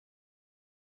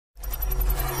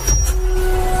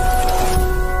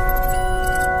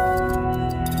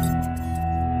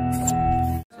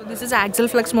is axle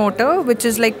flex motor, which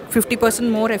is like 50%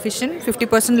 more efficient,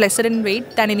 50% lesser in weight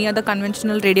than any other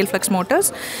conventional radial flex motors,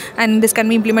 and this can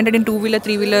be implemented in 2-wheeler,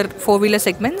 3-wheeler, 4-wheeler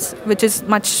segments, which is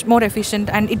much more efficient,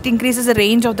 and it increases the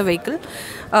range of the vehicle,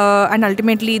 and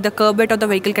ultimately the curb weight of the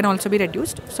vehicle can also be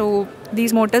reduced. So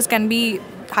these motors can be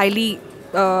highly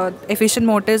efficient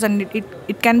motors, and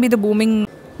it can be the booming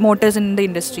motors in the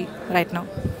industry right now.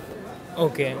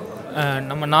 Okay.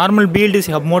 நம்ம normal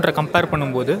BLDC hub மோட்டரை compare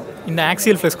பண்ணும்போது இந்த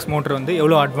axial flex motor வந்து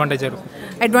எவ்வளோ அட்வான்டேஜாக இருக்கும்?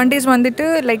 Advantage வந்துட்டு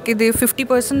like இது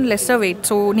 50% lesser wait.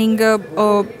 So நீங்கள்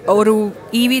ஒரு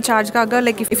இவி சார்ஜ்க்காக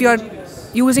like if you are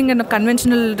using a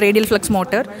conventional radial flex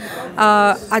motor,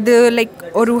 அது லைக்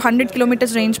ஒரு 100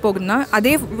 கிலோமீட்டர்ஸ் ரேஞ்ச் போகுதுன்னா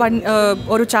அதே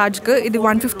ஒரு சார்ஜ்க்கு இது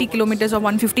 150 கிலோமீட்டர்ஸ் ஒரு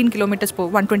 115 கிலோமீட்டர்ஸ்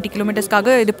 120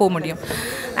 கிலோமீட்டர்ஸ்க்காக இது போக முடியும்.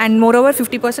 அண்ட் மோரோவர்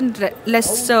 50%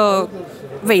 லெஸ்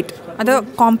வெயிட், அது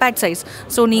காம்பேக்ட் சைஸ்.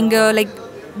 ஸோ நீங்கள் லைக்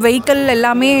வெஹிக்கிள்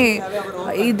எல்லாமே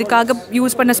இதுக்காக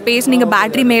யூஸ் பண்ண ஸ்பேஸ் நீங்கள்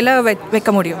பேட்ரி மேலே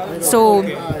வைக்க முடியும். ஸோ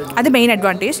அது main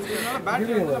advantage.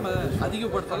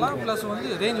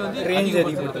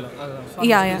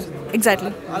 Yeah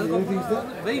exactly.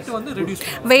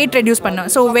 Weight reduce பண்ணோம்.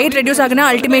 ஸோ வெயிட் ரெடியூஸ் ஆகுனா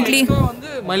அல்டிமேட்லி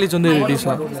மைலேஜ் வந்து ரெடியூஸ்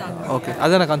ஆகும். ஓகே,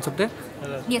 அதான concept.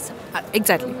 Yes,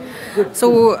 exactly. So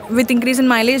with increase in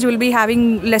mileage, we'll be having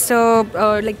lesser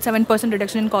like 7%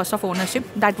 reduction in cost of ownership.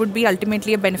 That would be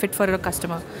ultimately a benefit for a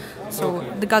customer. So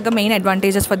the main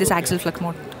advantages for this axle flex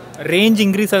motor. Range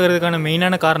increase ஆகிறதுக்கான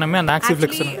மெயினான காரணமே அந்த axial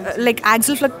flex. Like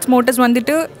axial flex motors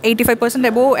வந்துட்டு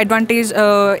 85% above advantage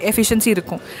efficiency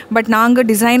இருக்கும். But நாங்கள்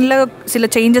டிசைனில் சில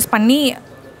changes பண்ணி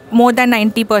மோர் தேன்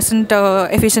 90%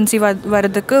 எஃபிஷியன்சி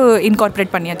வரதுக்கு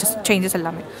இன்கார்பரேட் பண்ணியாச்சு சேஞ்சஸ்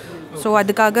எல்லாமே. ஸோ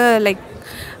அதுக்காக லைக்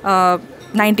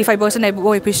 95%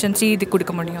 எபோவ் எஃபிஷியன்சி இது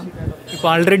கொடுக்க முடியும். இப்போ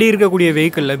ஆல்ரெடி இருக்கக்கூடிய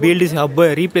வெஹிக்கிளில் பிஎல்டிசி ஹப்பை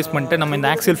ரீப்ளேஸ் பண்ணிட்டு நம்ம இந்த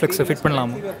ஆக்சியல் ஃப்ளெக்ஸை ஃபிட்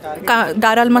பண்ணலாமா?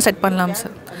 தாராளமாக செட் பண்ணலாம்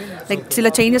சார். லைக் சில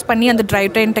சேஞ்சஸ் பண்ணி அந்த டிரைவ்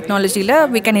ட்ரெயின் டெக்னாலஜியில்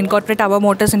we can incorporate our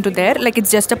motors into there, like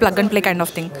it's just a plug and play kind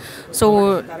of thing. So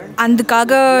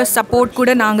அதுக்காக சப்போர்ட்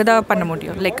கூட நாங்கள் தான் பண்ண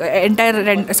முடியும். Like entire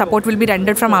support will be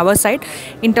rendered from our side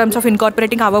in terms of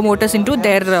incorporating our motors into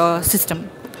their system.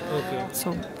 So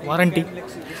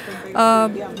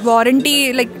warranty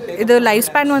like இது life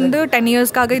span வந்து 10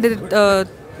 இயர்ஸ்க்காக இது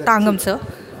தாங்கும் சார்.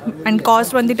 அண்ட்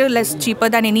காஸ்ட் வந்துட்டு less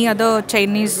cheaper than any other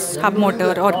Chinese hub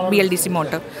motor R BLDC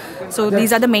motor. So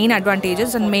these are the main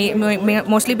advantages and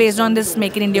mostly based on this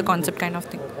make in India concept kind of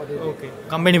thing. Okay,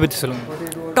 company பற்றி சொல்லுங்கள்.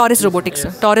 Torus Robotics,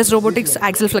 sir. Torus Robotics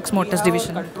Axle Flex Motors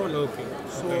Division. Okay.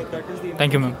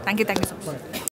 Thank you, ma'am. Thank you so much.